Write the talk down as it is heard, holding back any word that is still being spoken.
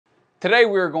Today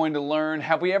we are going to learn,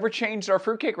 have we ever changed our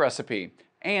fruitcake recipe?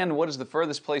 And what is the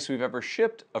furthest place we've ever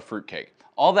shipped a fruitcake?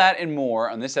 All that and more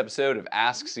on this episode of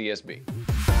Ask CSB.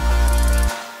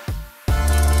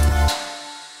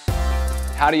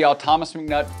 Howdy y'all, Thomas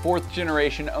McNutt, 4th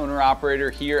generation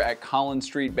owner-operator here at Collin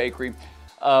Street Bakery.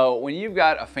 When you've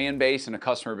got a fan base and a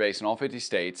customer base in all 50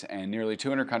 states and nearly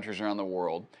 200 countries around the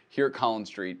world, here at Collin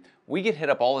Street, we get hit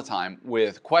up all the time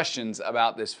with questions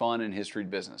about this fun and historied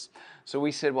business. So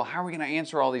we said, well, how are we going to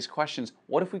answer all these questions?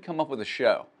 What if we come up with a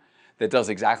show that does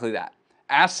exactly that?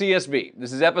 Ask CSB.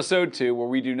 This is episode 2, where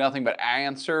we do nothing but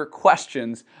answer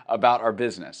questions about our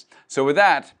business. So with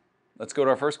that, let's go to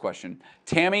our first question.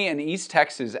 Tammy in East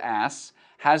Texas asks,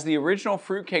 has the original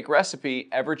fruitcake recipe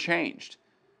ever changed?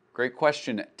 Great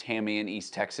question, Tammy in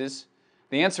East Texas.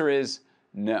 The answer is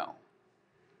no.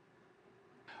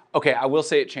 Okay, I will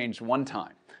say it changed one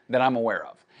time that I'm aware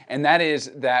of. And that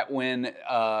is that when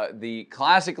the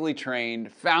classically trained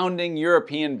founding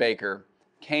European baker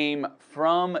came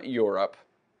from Europe,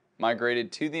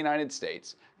 migrated to the United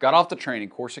States, got off the train in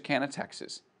Corsicana,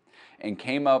 Texas, and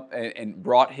came up and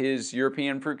brought his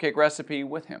European fruitcake recipe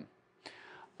with him.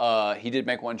 He did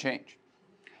make one change.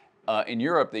 In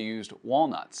Europe, they used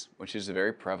walnuts, which is a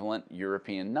very prevalent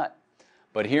European nut.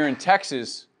 But here in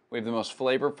Texas, we have the most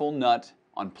flavorful nut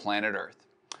on planet Earth,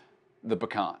 the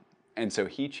pecan. And so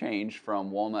he changed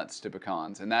from walnuts to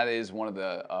pecans. And that is one of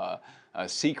the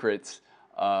secrets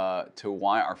to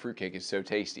why our fruitcake is so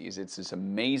tasty. It's this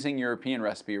amazing European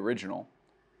recipe, original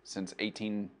since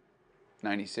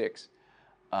 1896.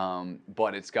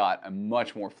 But it's got a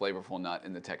much more flavorful nut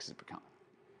in the Texas pecan.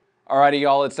 Alrighty,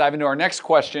 y'all, let's dive into our next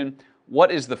question.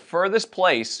 What is the furthest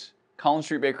place Collin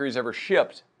Street Bakery has ever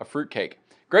shipped a fruitcake?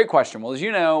 Great question. Well, as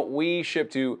you know, we've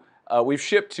shipped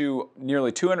to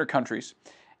nearly 200 countries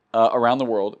around the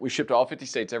world. We ship to all 50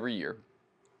 states every year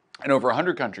and over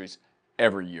 100 countries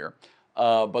every year.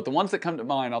 But the ones that come to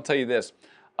mind, I'll tell you this.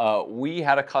 We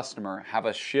had a customer have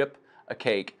us ship a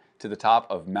cake to the top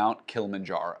of Mount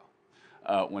Kilimanjaro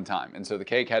one time. And so the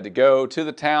cake had to go to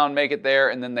the town, make it there,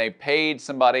 and then they paid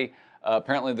somebody,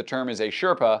 apparently the term is a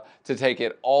Sherpa, to take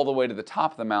it all the way to the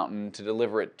top of the mountain to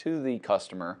deliver it to the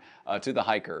customer, to the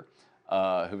hiker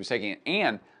who was taking it.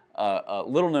 And a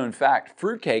little known fact,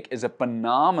 fruitcake is a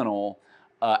phenomenal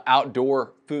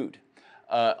outdoor food.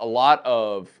 A lot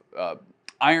of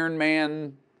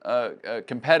Ironman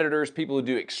competitors, people who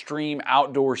do extreme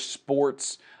outdoor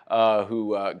sports,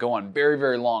 who go on very,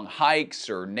 very long hikes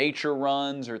or nature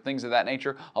runs or things of that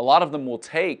nature, a lot of them will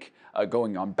take,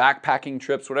 going on backpacking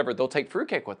trips, whatever, they'll take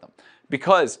fruitcake with them.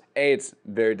 Because A, it's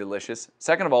very delicious.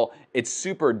 Second of all, it's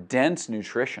super dense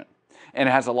nutrition. And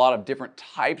it has a lot of different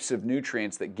types of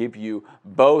nutrients that give you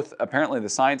both, apparently the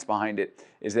science behind it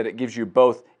is that it gives you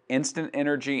both instant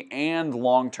energy and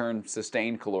long-term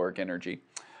sustained caloric energy.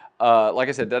 Like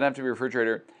I said, it doesn't have to be a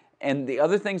refrigerator. And the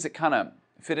other things that kind of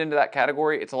fit into that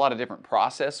category, it's a lot of different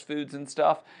processed foods and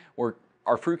stuff, where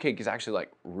our fruitcake is actually like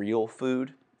real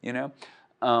food, you know?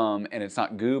 And it's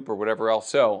not goop or whatever else.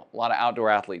 So a lot of outdoor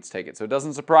athletes take it. So it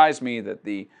doesn't surprise me that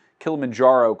the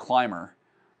Kilimanjaro climber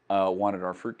wanted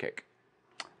our fruitcake.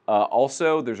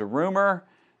 Also, there's a rumor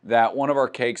that one of our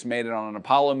cakes made it on an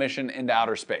Apollo mission into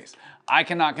outer space. I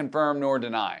cannot confirm nor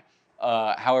deny.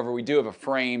 However, we do have a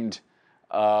framed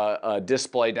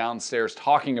display downstairs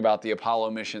talking about the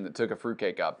Apollo mission that took a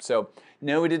fruitcake up. So,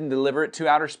 no, we didn't deliver it to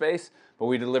outer space, but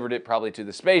we delivered it probably to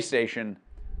the space station,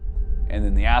 and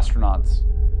then the astronauts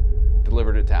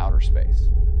delivered it to outer space.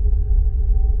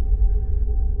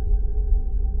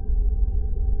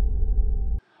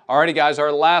 Alrighty, guys,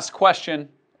 our last question.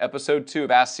 Episode 2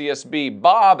 of Ask CSB.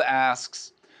 Bob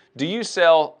asks, do you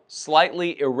sell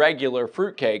slightly irregular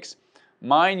fruitcakes?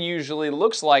 Mine usually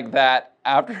looks like that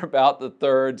after about the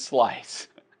 3rd slice.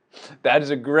 That is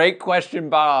a great question,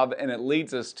 Bob, and it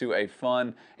leads us to a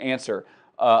fun answer.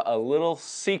 A little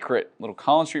secret, little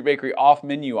Collin Street Bakery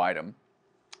off-menu item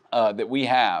that we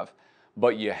have,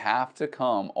 but you have to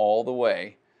come all the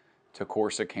way to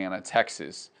Corsicana,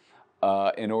 Texas,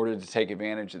 in order to take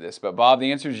advantage of this. But Bob,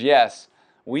 the answer is yes.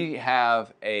 We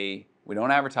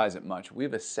don't advertise it much, we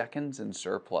have a seconds and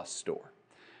surplus store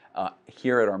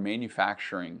here at our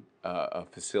manufacturing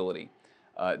facility.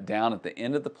 Down at the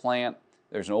end of the plant,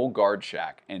 there's an old guard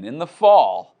shack. And in the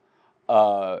fall,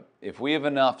 if we have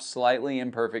enough slightly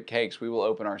imperfect cakes, we will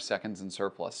open our seconds and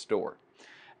surplus store.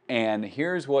 And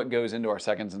here's what goes into our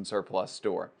seconds and surplus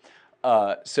store.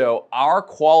 So our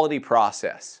quality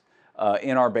process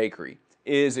in our bakery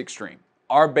is extreme.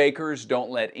 Our bakers don't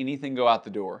let anything go out the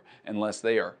door unless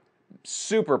they are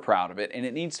super proud of it, and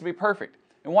it needs to be perfect.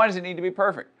 And why does it need to be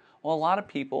perfect? Well, a lot of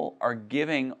people are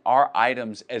giving our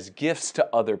items as gifts to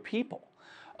other people.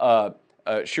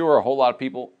 Sure, a whole lot of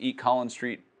people eat Collin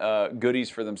Street goodies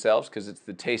for themselves because it's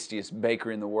the tastiest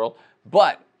bakery in the world,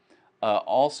 but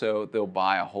also they'll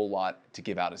buy a whole lot to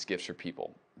give out as gifts for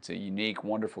people. It's a unique,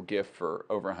 wonderful gift for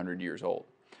over 100 years old,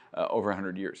 over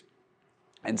 100 years.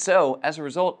 And so, as a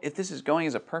result, if this is going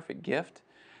as a perfect gift,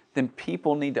 then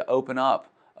people need to open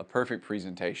up a perfect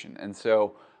presentation. And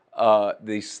so,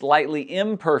 the slightly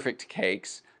imperfect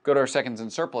cakes go to our seconds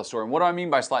and surplus store. And what do I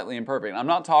mean by slightly imperfect? I'm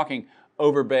not talking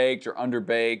overbaked or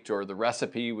underbaked or the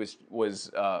recipe was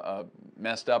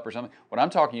messed up or something. What I'm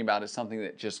talking about is something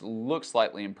that just looks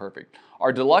slightly imperfect.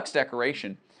 Our deluxe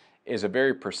decoration is a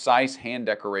very precise hand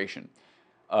decoration.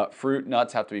 Fruit,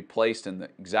 nuts have to be placed in the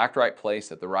exact right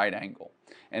place at the right angle.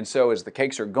 And so as the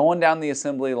cakes are going down the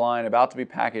assembly line, about to be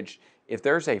packaged, if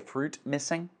there's a fruit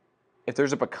missing, if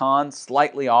there's a pecan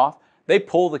slightly off, they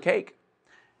pull the cake.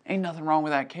 Ain't nothing wrong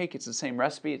with that cake. It's the same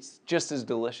recipe. It's just as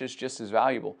delicious, just as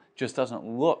valuable. Just doesn't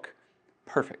look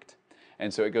perfect.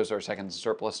 And so it goes to our seconds and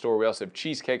surplus store. We also have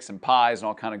cheesecakes and pies and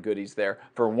all kind of goodies there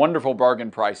for wonderful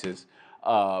bargain prices.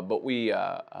 But we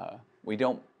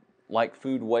don't like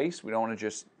food waste. We don't want to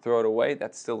just throw it away.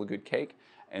 That's still a good cake.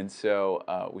 And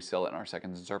so we sell it in our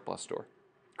seconds and surplus store.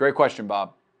 Great question,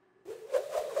 Bob.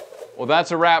 Well,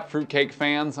 that's a wrap, Fruitcake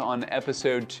fans, on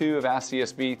episode 2 of Ask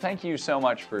CSB. Thank you so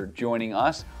much for joining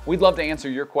us. We'd love to answer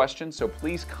your questions, so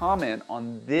please comment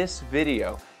on this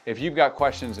video if you've got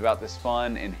questions about this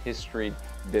fun and history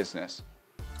business.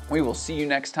 We will see you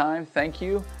next time. Thank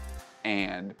you,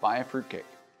 and buy a fruitcake.